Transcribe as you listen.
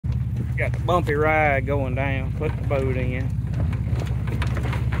Got the bumpy ride going down, put the boat in.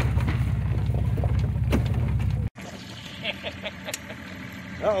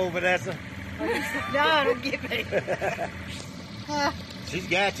 Uh-oh, Vanessa. No, don't get me. She's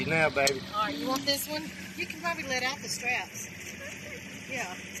got you now, baby. All right, you want this one? You can probably let out the straps.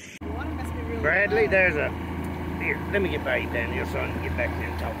 Yeah. The water must be really Bradley, low. there's a... Here, let me get by you, Daniel, so I can get back there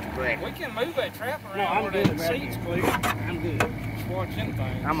and talk to Bradley. We can move that trap around. No, I'm where good, that Bradley. seat's clear. I'm good. Just watching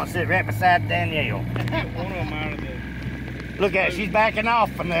things. I'm gonna sit right beside Danielle. Get one of them out of the... Look at her, she's backing off,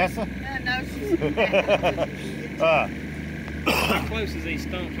 Vanessa. No, she's... How close is these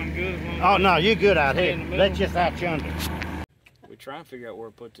stumps? I'm good as long as... Oh, no, you're good out Stay here. in the middle. Let's just out yonder. We try and figure out where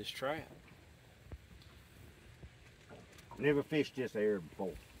to put this trap. Never fished this area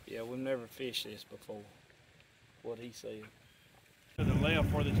before. Yeah, we've never fished this before. What he said. To the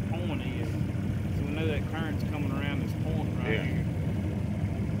left where this point is. So we know that current's coming around this point right here.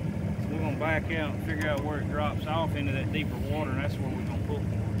 So we're gonna back out and figure out where it drops off into that deeper water, and that's where we're gonna put it.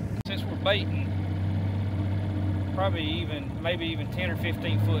 Since we're baiting, probably maybe even 10 or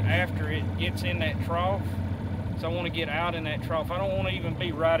 15 foot after it gets in that trough. So I want to get out in that trough. I don't want to even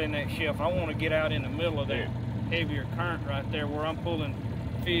be right in that shelf. I want to get out in the middle of that heavier current right there where I'm pulling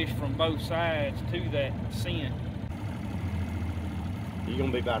fish from both sides to that scent. You're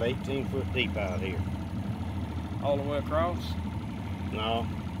gonna be about 18 foot deep out here. All the way across? No.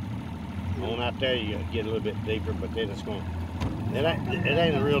 On out there you gotta get a little bit deeper, but then it's gonna... It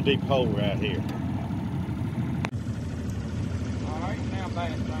ain't a real deep hole right here. Alright, now back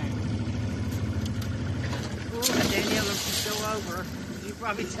down. Ooh, Danielle, if you go over, you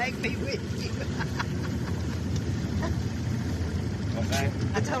probably take me with you. What's that?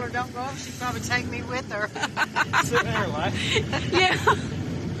 I told her don't go over, she'd probably take me with her. Sit there like. Yeah.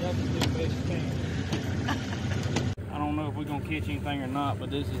 Y'all just do the best you can. I don't know if we're gonna catch anything or not, but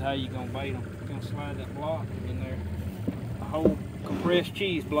this is how you're gonna bait them. You're gonna slide that block in there. A whole compressed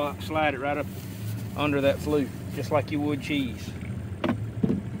cheese block, slide it right up under that fluke, just like you would cheese.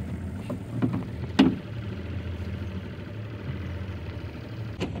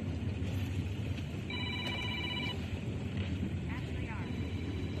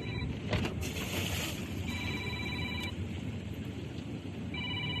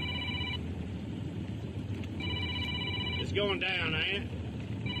 It's going down, ain't it?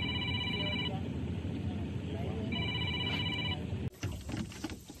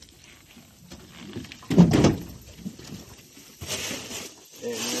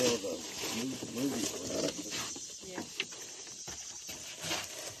 Yeah, more of a movie.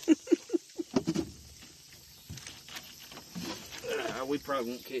 Yeah. We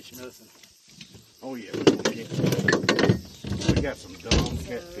probably won't catch nothing. Oh yeah, we won't catch it. We got some dumb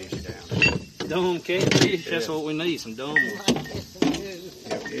catfish down there. Dumb catfish, that's Yeah. what we need, some dumb ones.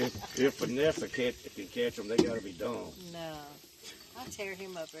 If Vanessa can catch them, they gotta be dumb. No. I tear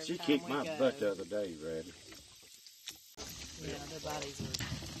him up every She time kicked we my go. butt the other day, Bradley. Yeah, their bodies are...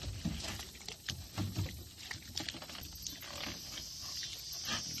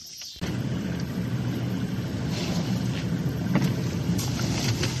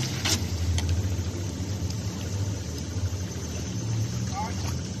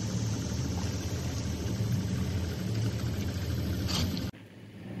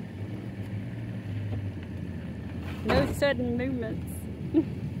 No sudden movements. It's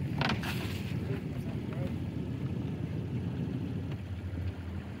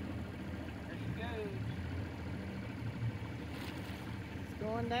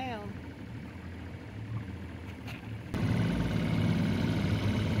going down.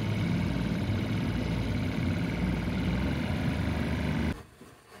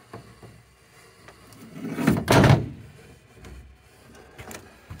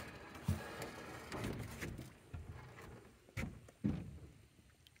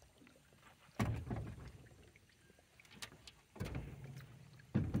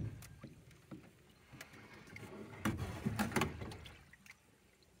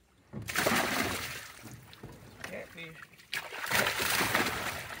 Catfish.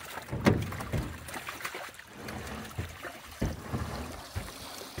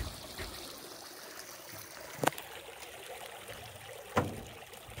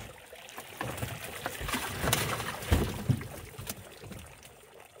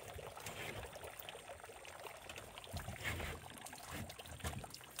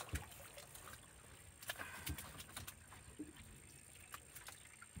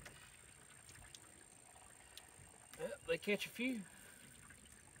 They catch a few.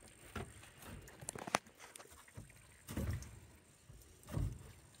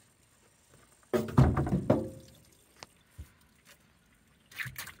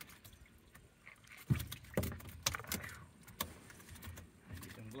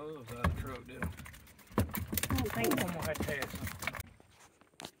 gloves out of the truck, did I don't think I'm gonna have to have some.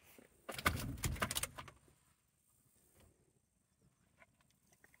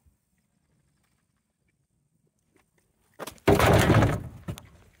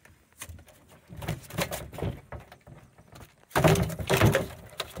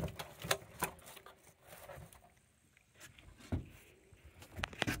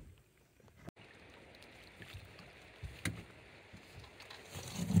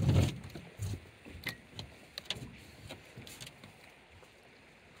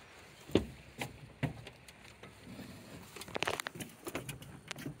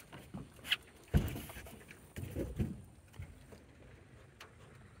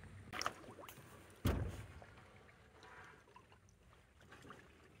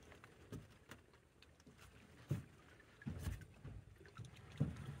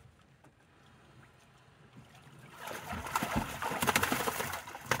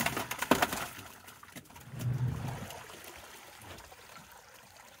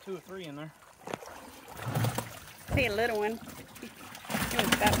 Two or three in there. see a little one. He was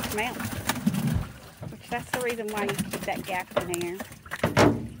about to come out. Which that's the reason why you keep that gap in there.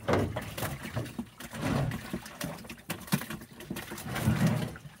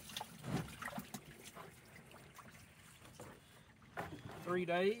 3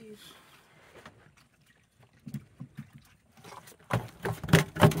 days.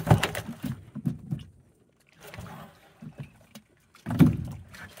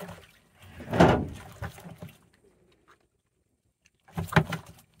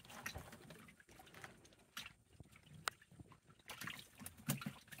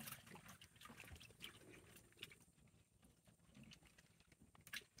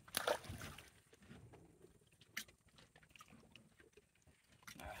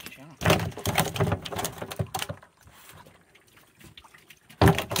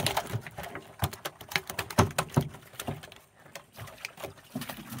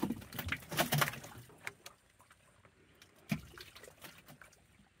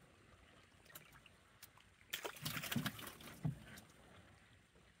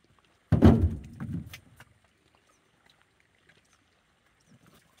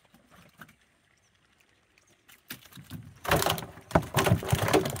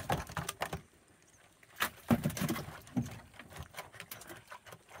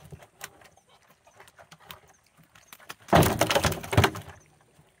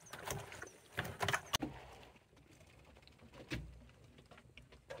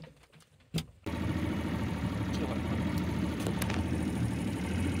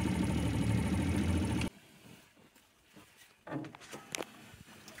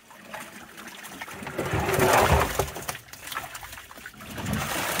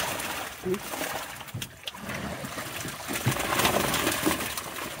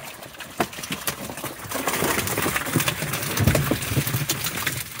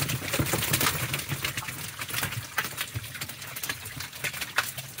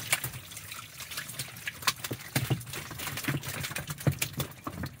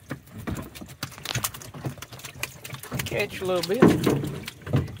 Catch a little bit.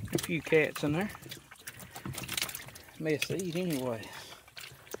 A few cats in there. Mess to eat anyway.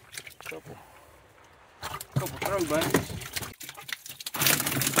 Couple throwbacks.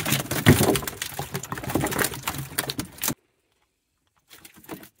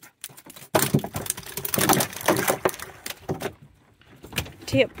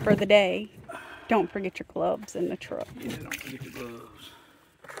 Tip for the day: don't forget your gloves in the truck. Yeah, don't forget your gloves.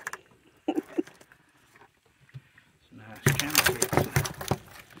 Nice channel cats.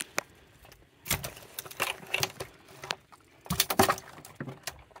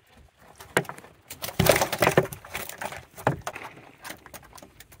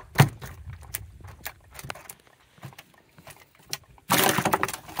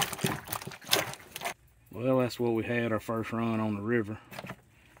 Well, that's what we had our first run on the river.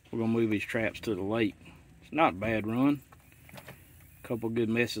 We're gonna move these traps to the lake. It's not a bad run. A couple good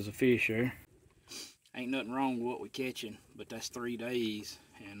messes of fish there. Ain't nothing wrong with what we're catching, but that's 3 days,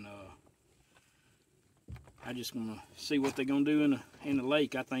 and I just want to see what they're gonna do in the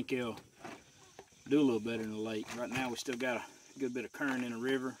lake. I think they'll do a little better in the lake. Right now we still got a good bit of current in the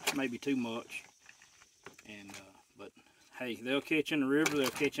river, maybe too much, and but hey, they'll catch in the river, they'll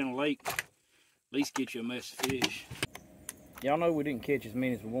catch in the lake. At least get you a mess of fish. Y'all know we didn't catch as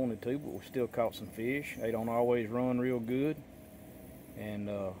many as we wanted to, but we still caught some fish. They don't always run real good. And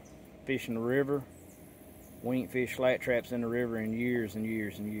fishing the river, we ain't fished slat traps in the river in years and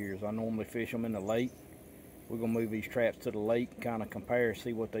years and years. I normally fish them in the lake. We're gonna move these traps to the lake, kind of compare,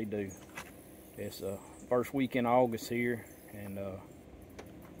 see what they do. It's first week in August here, and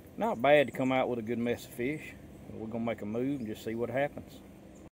Not bad to come out with a good mess of fish. We're gonna make a move and just see what happens.